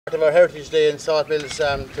Of our Heritage Day in Saltmills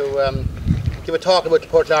to give a talk about the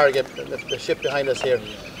Port Lairge, the ship behind us here.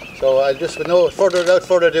 So I'll just, without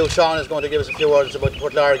further ado, Sean is going to give us a few words about the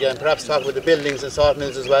Port Lairge and perhaps talk about the buildings and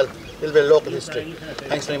Saltmills as well, a little bit of local history.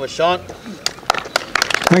 Thanks very much, Sean.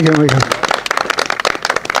 Thank you, Michael.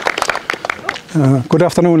 Good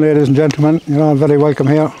afternoon, ladies and gentlemen. You're all very welcome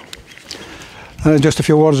here. Just a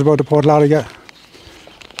few words about the Port Lairge.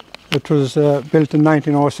 It was built in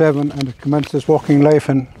 1907 and it commenced its working life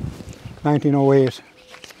in 1908,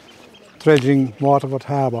 dredging Waterford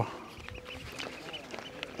Harbour.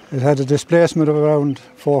 It had a displacement of around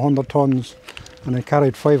 400 tonnes and it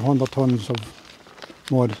carried 500 tonnes of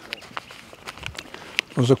mud.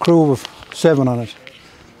 There was a crew of 7 on it: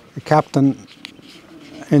 a captain,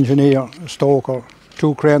 engineer, a stoker,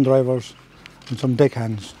 2 crane drivers and some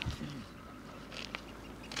deckhands.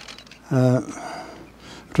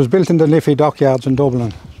 It was built in the Liffey dockyards in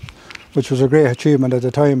Dublin, which was a great achievement at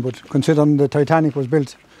the time, but considering the Titanic was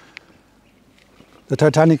built, the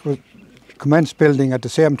Titanic commenced building at the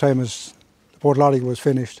same time as the Port Lairge was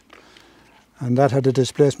finished, and that had a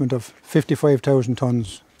displacement of 55,000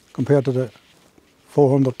 tonnes compared to the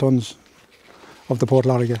 400 tonnes of the Port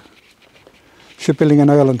Lairge. Shipbuilding in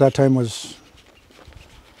Ireland at that time was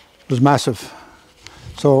massive.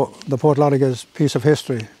 So the Port Lairge is a piece of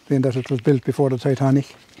history, being that it was built before the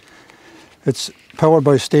Titanic. It's powered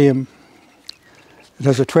by steam. It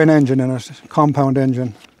has a twin engine in it, compound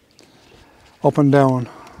engine, up and down.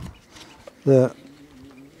 The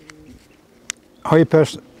high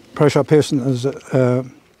pressure piston is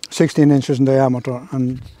 16 inches in diameter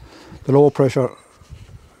and the low pressure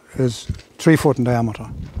is 3 foot in diameter.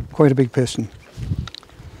 Quite a big piston.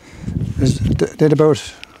 It did about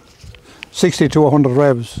 60 to 100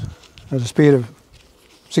 revs at a speed of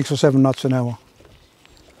 6 or 7 knots an hour.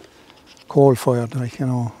 Coal fired, like, you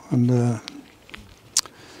know, and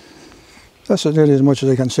that's really as much as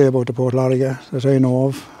I can say about the Port Lairge that I know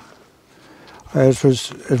of.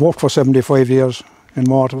 It worked for 75 years in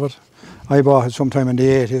Waterford. I bought it sometime in the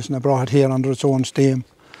 80s and I brought it here under its own steam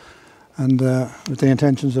and with the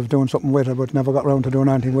intentions of doing something with it, but never got round to doing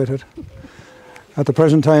anything with it. At the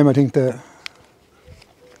present time, I think the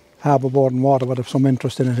Harbour Board and Waterford have some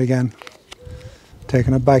interest in it again,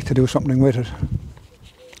 taking it back to do something with it.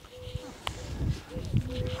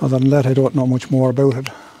 Other than that, I don't know much more about it.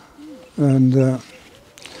 And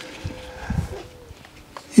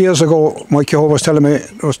years ago, Mike was telling me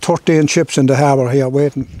there was 13 ships in the harbour here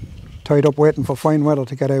tied up waiting for fine weather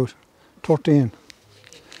to get out. 13.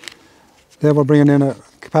 They were bringing in a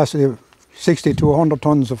capacity of 60 to 100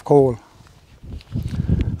 tonnes of coal.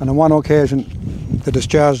 And on one occasion, they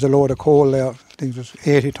discharged a load of coal there, I think it was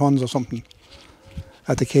 80 tonnes or something,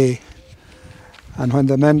 at the quay. And when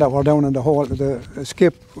the men that were down in the hold, the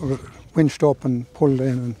skip winched up and pulled in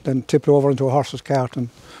and then tipped over into a horse's cart and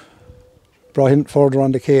brought in further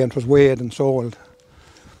on the quay and it was weighed and sold.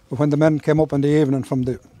 But when the men came up in the evening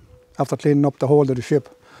after cleaning up the hold of the ship,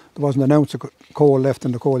 there wasn't an ounce of coal left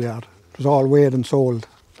in the coal yard. It was all weighed and sold.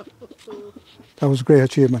 That was a great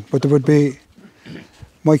achievement. But there would be,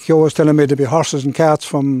 Mike was telling me there'd be horses and carts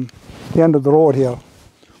from the end of the road here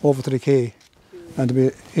over to the quay and to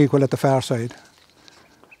be equal at the far side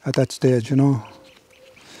at that stage, you know.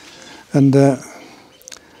 And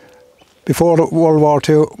before World War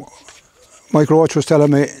II, Mike Roach was telling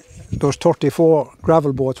me there was 34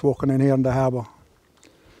 gravel boats working in here in the harbour.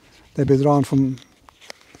 They'd be drawn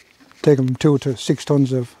taking from 2 to 6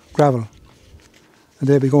 tonnes of gravel. And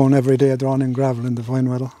they'd be going every day drawing in gravel in the fine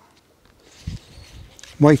weather.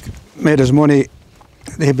 Mike made his money.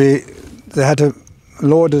 They had to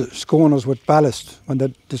load the schooners with ballast when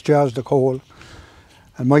they discharged the coal.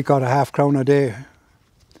 And Mike got £0.50 a day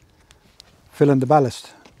filling the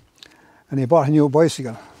ballast. And he bought a new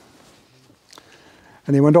bicycle.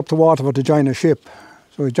 And he went up to Waterford to join a ship.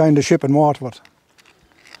 So he joined a ship in Waterford.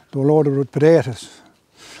 They were loaded with potatoes.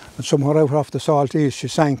 And somehow out off the Saltmills she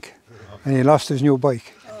sank. And he lost his new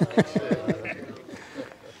bike.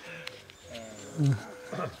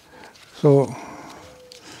 So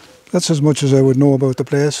that's as much as I would know about the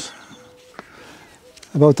place.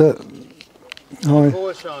 About the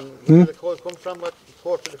coal, Sean, where did the coal come from? What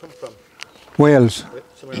port did it come from? Wales.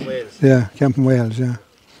 Somewhere in Wales. Yeah, came from Wales, yeah.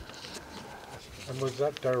 And was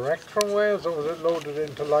that direct from Wales or was it loaded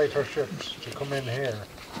into lighter ships to come in here?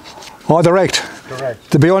 Oh, direct.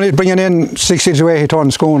 Direct. To be only bringing in 60 to 80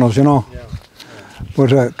 tonne schooners, you know. Yeah.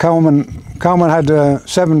 But Cowman had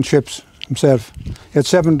 7 ships himself. He had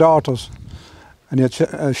 7 daughters and he had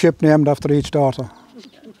a ship named after each daughter.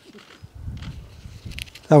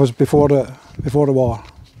 That was before the war.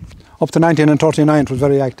 Up to 1939 it was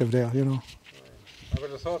very active there, you know. I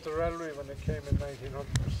would have thought the railway, when it came in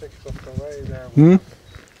 1906 up the way there, Hmm?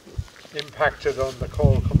 impacted on the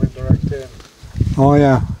coal coming direct in. Oh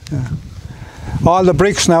yeah, yeah. All the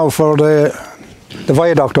bricks now for the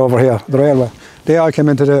viaduct over here, the railway, they all came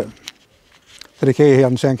into the quay here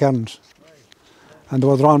in St Kearns. And they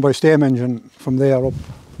were drawn by steam engine from there up.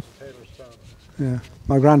 Taylorstown. Yeah.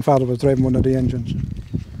 My grandfather was driving one of the engines.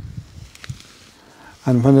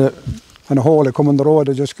 And when a hole had come in the road,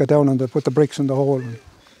 they just got down and they put the bricks in the hole.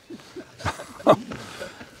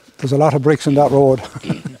 There's a lot of bricks in that road. I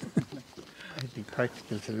think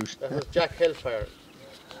practical solution. That was Jack Hellfire.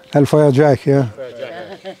 Hellfire Jack, yeah.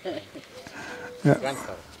 Hellfire Jack. Yeah.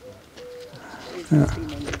 Grandfather.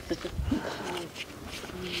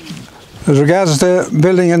 As regards the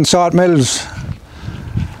building in Saltmills,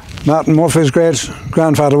 Martin Murphy's great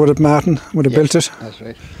grandfather would have built it. That's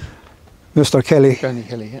right. Mr. Kelly. Johnny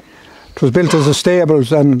Kelly, yeah. It was built as a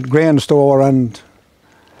stables and grain store and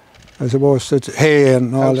I suppose it's hay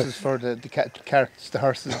and all Houses for the carts, the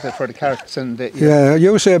horses, for the carts and the... Yeah,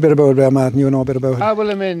 you say a bit about it, Martin, you know a bit about it. Well,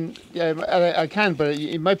 I mean, yeah, I can, but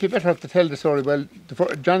it might be better off to tell the story. Well,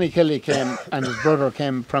 Johnny Kelly came and his brother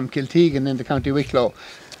came from Kiltegan in the County Wicklow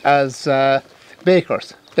as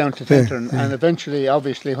bakers down to Tintern, and eventually,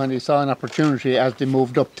 obviously, when he saw an opportunity as they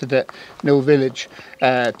moved up to the new village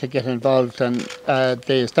to get involved, and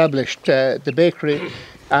they established the bakery.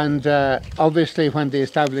 And obviously, when they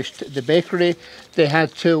established the bakery, they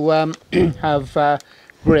had to have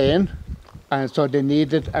grain, and so they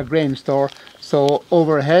needed a grain store. So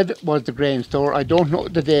overhead was the grain store. I don't know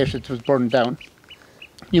the date it was burned down.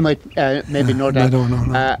 You might maybe know that. I don't know.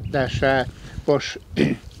 No. But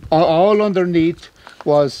all underneath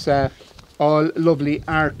was all lovely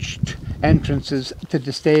arched entrances to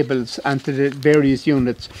the stables and to the various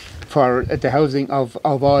units for the housing of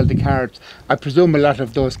all the carts. I presume a lot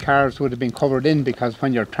of those cars would have been covered in, because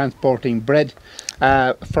when you're transporting bread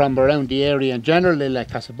from around the area, and generally,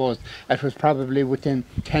 like I suppose, it was probably within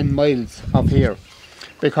 10 miles of here.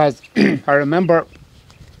 Because I remember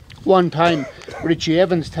one time Richie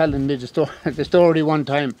Evans telling me the story one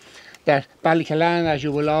time that Ballycalan, as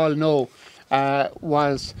you will all know,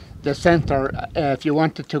 was the centre if you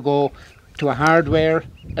wanted to go to a hardware,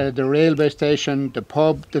 the railway station, the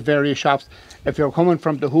pub, the various shops. If you're coming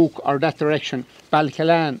from the Hook or that direction,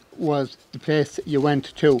 Ballycalan was the place you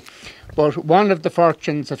went to. But one of the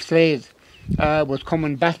fortunes of Slade was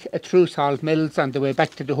coming back through Saltmills on the way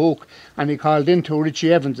back to the Hook, and he called into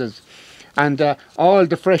Richie Evans's, and all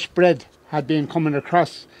the fresh bread had been brought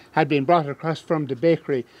across from the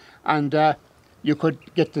bakery, and you could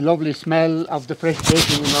get the lovely smell of the fresh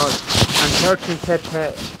baking and all. And Churchill said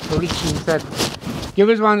to Richie, he said, "Give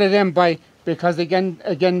us one of them, boy, because again,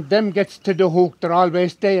 them gets to the Hook, they're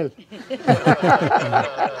always stale."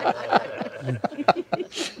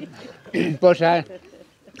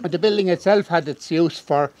 But the building itself had its use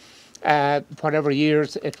for whatever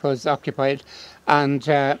years it was occupied, and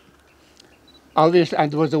obviously,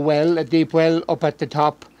 and there was a deep well up at the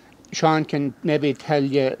top. Sean can maybe tell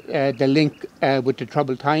you the link with the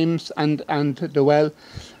troubled times and the well.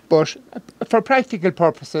 But for practical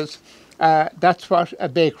purposes, that's what a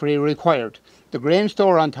bakery required. The grain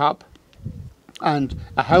store on top, and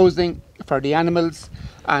a housing for the animals,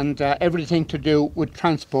 and everything to do with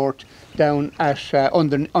transport down at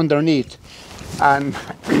underneath. And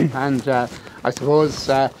I suppose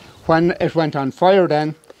when it went on fire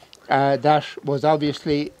then, that was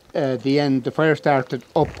obviously the end. The fire started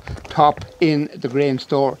up top in the grain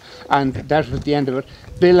store, and that was the end of it.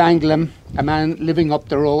 Bill Anglem, a man living up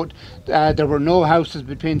the road, there were no houses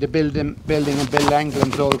between the building and Bill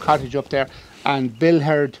Anglem's old cottage up there, and Bill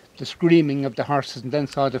heard the screaming of the horses and then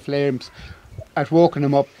saw the flames. Had woken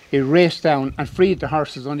him up. He raced down and freed the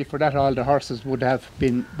horses. Only for that, all the horses would have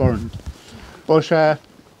been burned. But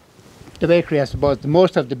the bakery, I suppose,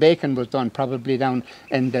 most of the baking was done probably down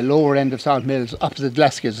in the lower end of Saltmills, opposite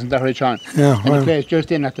Glasgow's and that right on. Yeah, and the place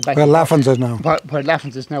just in at the back. Where Laffins is now. Where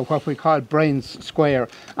Laffins is now, what we call Brian's Square,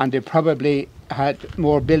 and they probably had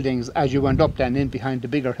more buildings as you went up then in behind the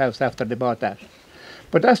bigger house after they bought that.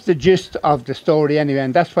 But that's the gist of the story anyway,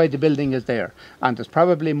 and that's why the building is there. And there's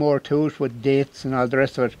probably more to it with dates and all the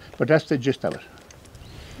rest of it, but that's the gist of it.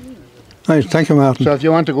 Right, thank you, Martin. So if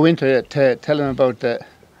you want to go into it, to tell them about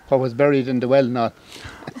what was buried in the well, not.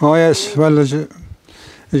 Oh yes, well, as you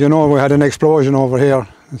know, we had an explosion over here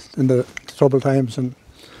in the troubled times, and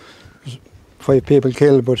 5 people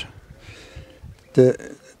killed. But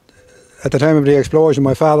at the time of the explosion,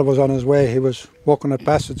 my father was on his way. He was working at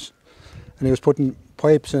Bassett's, and he was putting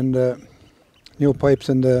new pipes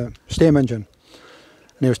in the steam engine,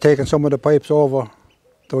 and he was taking some of the pipes over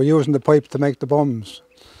they were using the pipe to make the bombs.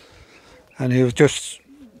 And he was just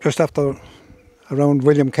after around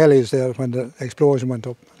William Kelly's there when the explosion went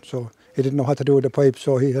up. So he didn't know what to do with the pipe,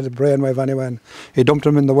 so he had a brainwave anyway, and he dumped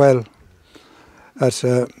them in the well at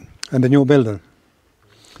in the new building.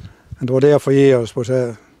 And they were there for years, but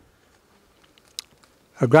her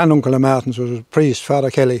granduncle of Martin's was a priest, Father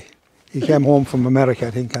Kelly. He came home from America,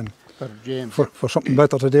 I think, and for something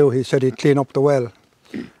better to do, he said he'd clean up the well,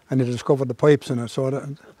 and he discovered the pipes in it, so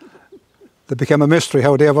it became a mystery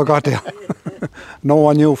how they ever got there. No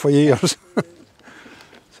one knew for years.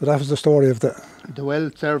 So that was the story of the... The well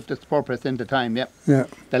served its purpose in the time, yeah. Yeah.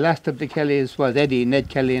 The last of the Kellys was Ned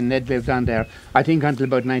Kelly, and Ned lived on there, I think until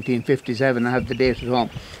about 1957, I have the date at home.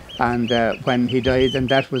 And when he died, and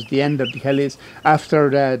that was the end of the Kellys.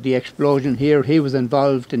 After the explosion here, he was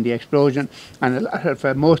involved in the explosion, and a lot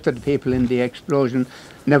of, most of the people in the explosion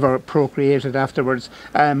never procreated afterwards.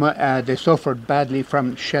 They suffered badly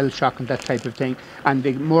from shell shock and that type of thing, and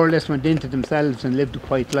they more or less went into themselves and lived a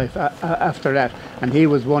quiet life after that. And he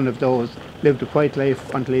was one of those, lived a quiet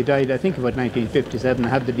life until he died, I think about 1957. I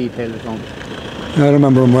have the detail at home. I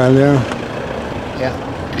remember him well, yeah. Yeah.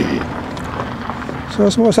 So I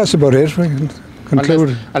suppose that's about it. We can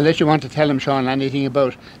conclude. Unless you want to tell him, Sean, anything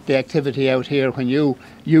about the activity out here when you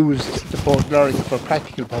used the Port Lairge for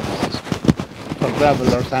practical purposes, for gravel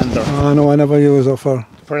or sand or... Oh, no, I never used it for...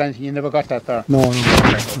 For anything, you never got that far? No.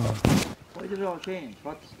 Why did it all change?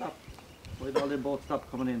 What stopped? Why did all them boats stop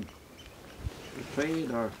coming in? The trade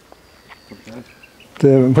or something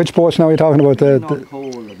else? Which boats now are you talking about? The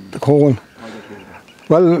coal and... The coal.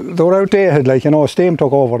 Well, they were outdated, like, you know, steam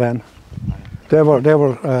took over then. They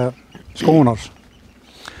were schooners.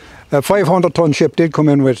 A 500-ton ship did come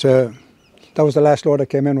in with, that was the last load that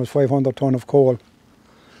came in, was 500 ton of coal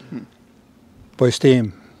by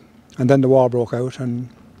steam. And then the war broke out and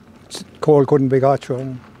coal couldn't be got through,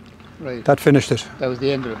 and right. That finished it. That was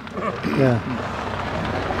the end of it. Yeah.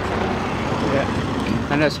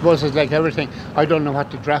 Yeah. And I suppose it's like everything, I don't know what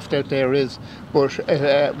the draft out there is, but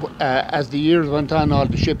as the years went on, all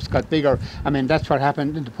the ships got bigger. I mean, that's what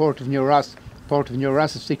happened in the port of New Ross. Port of New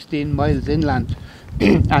Ross is 16 miles inland,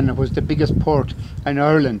 and it was the biggest port in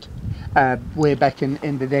Ireland way back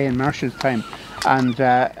in the day in Marshall's time. And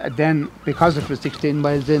then, because it was 16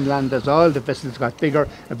 miles inland, as all the vessels got bigger,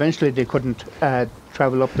 eventually they couldn't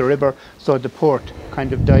travel up the river, so the port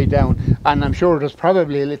kind of died down. And I'm sure there's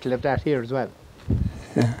probably a little of that here as well.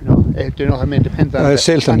 Yeah. Do you know what I mean? Depends on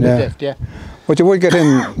Silton, the yeah. depth, yeah. But you would get in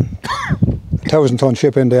a 1,000-ton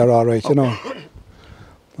ship in there, all right, you know.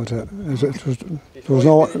 But there was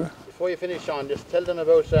no... Before you finish, Sean, just tell them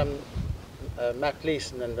about Mac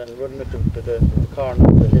Gleeson and running it to the corner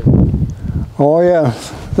of the hill. Oh yeah,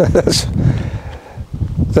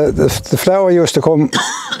 the flour used to come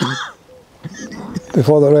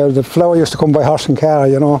before the rail. The flour used to come by horse and car,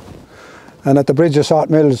 you know. And at the bridge of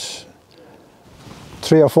Saltmills,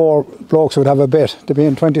 3 or 4 blokes would have a bit. They'd be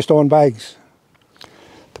in 20-stone bags.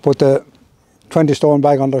 They put the 20-stone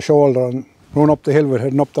bag on their shoulder and run up the hill with it,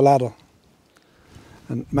 heading up the ladder.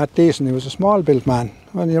 And Matt Gleeson, he was a small-built man.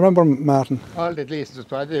 Well, you remember Martin? All the Gleesons,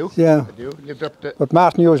 that's what I do. Yeah. I do. Lived up the... But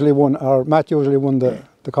Matt usually won the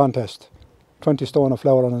contest. 20 stone of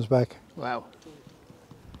flour on his back. Wow.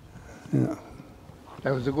 Yeah.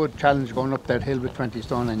 That was a good challenge going up that hill with 20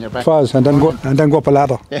 stone on your back. It was, and then go up a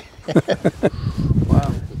ladder.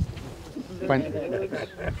 Wow.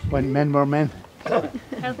 When men were men.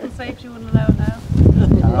 Health and safety wouldn't allow now.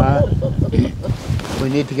 We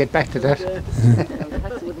need to get back to that.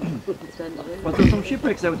 But there's some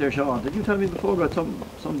shipwrecks out there, Sean. Did you tell me before about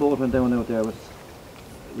some boat went down out there with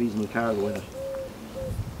reasonable cargo in it?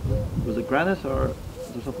 Was it granite or was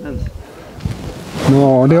there something else?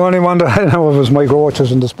 No, the only one that I know of was my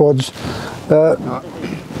roaches and the spuds. There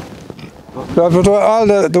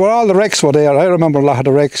were all the wrecks were there. I remember a lot of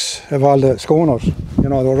the wrecks of all the schooners. You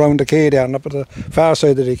know, they were around the quay there and up at the far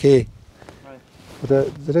side of the quay. Right. But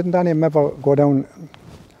they didn't any of them ever go down,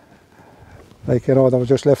 like, you know, they were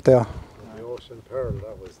just left there. The Ocean Pearl,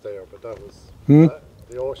 that was there, but that was...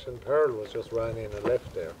 the Ocean Pearl was just ran in and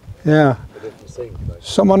left there. Yeah. It didn't sink. Like.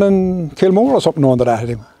 Someone in Kilmore or something under that, I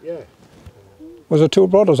think. Yeah. Was it 2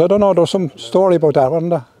 brothers? I don't know, there was some story about that, wasn't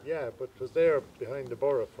there? Yeah, but it was there behind the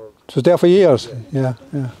borough for... It was there for years. Yeah.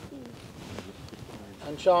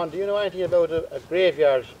 And Sean, do you know anything about a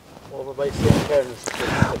graveyard over by St Kearns?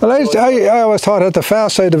 Well, I always thought at the far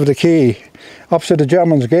side of the quay, opposite the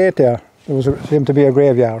Germans' gate there seemed to be a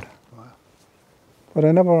graveyard. But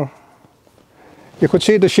I never... You could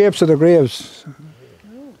see the shapes of the graves,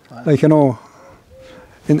 like, you know,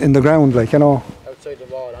 in the ground, like, you know. Outside the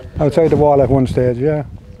wall. Outside the wall at one stage, yeah.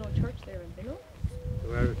 There's no church there, is there?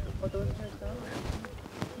 Where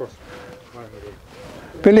first one of the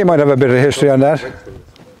Billy might have a bit of history on that. Wexels.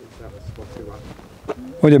 That was supposed to be one.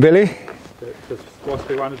 Would you, Billy? This was supposed to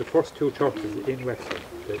be one of the first two churches in Wexel,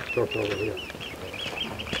 the church over here.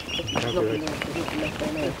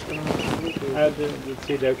 You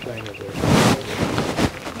see the outline of it.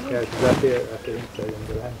 Yeah, it's at the inside and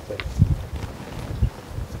the land side.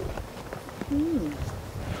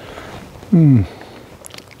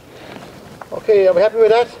 Okay, are we happy with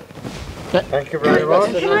that? Thank you very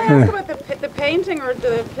much. Can I ask about the painting or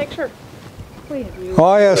the picture?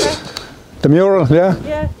 Oh yes, the mural, yeah.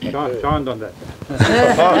 Yeah. Sean done that.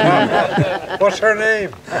 What's her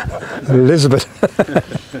name? Elizabeth.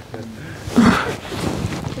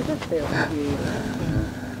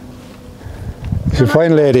 She's a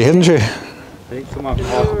fine lady, isn't she?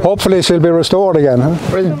 Hopefully she'll be restored again, huh?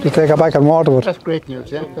 Brilliant. To take her back and water it. That's great news,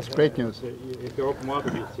 yeah. That's great news. If you open water,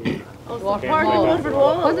 you see. Part of Waterford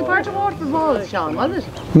Wall. Was it part of Waterford Wall, Sean, was it?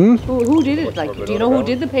 Who did it? Like, do you know who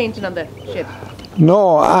did the painting on the ship?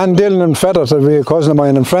 No, Anne Dillon and Feather, to be a cousin of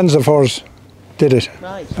mine and friends of hers, did it.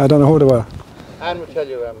 Right. I don't know who they were. Anne will tell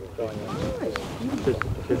you,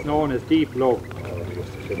 It's known as deep low.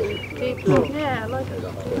 Deep blue. Yeah, I like it.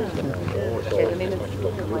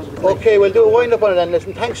 Okay, we'll do a wind up on it then.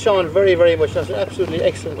 Listen, thanks Sean very, very much. That's an absolutely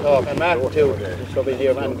excellent talk. And Martin too, so be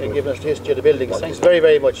here and giving us the history of the buildings. Thanks very,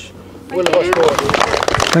 very much. We'll have us forward.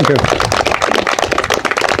 Thank you.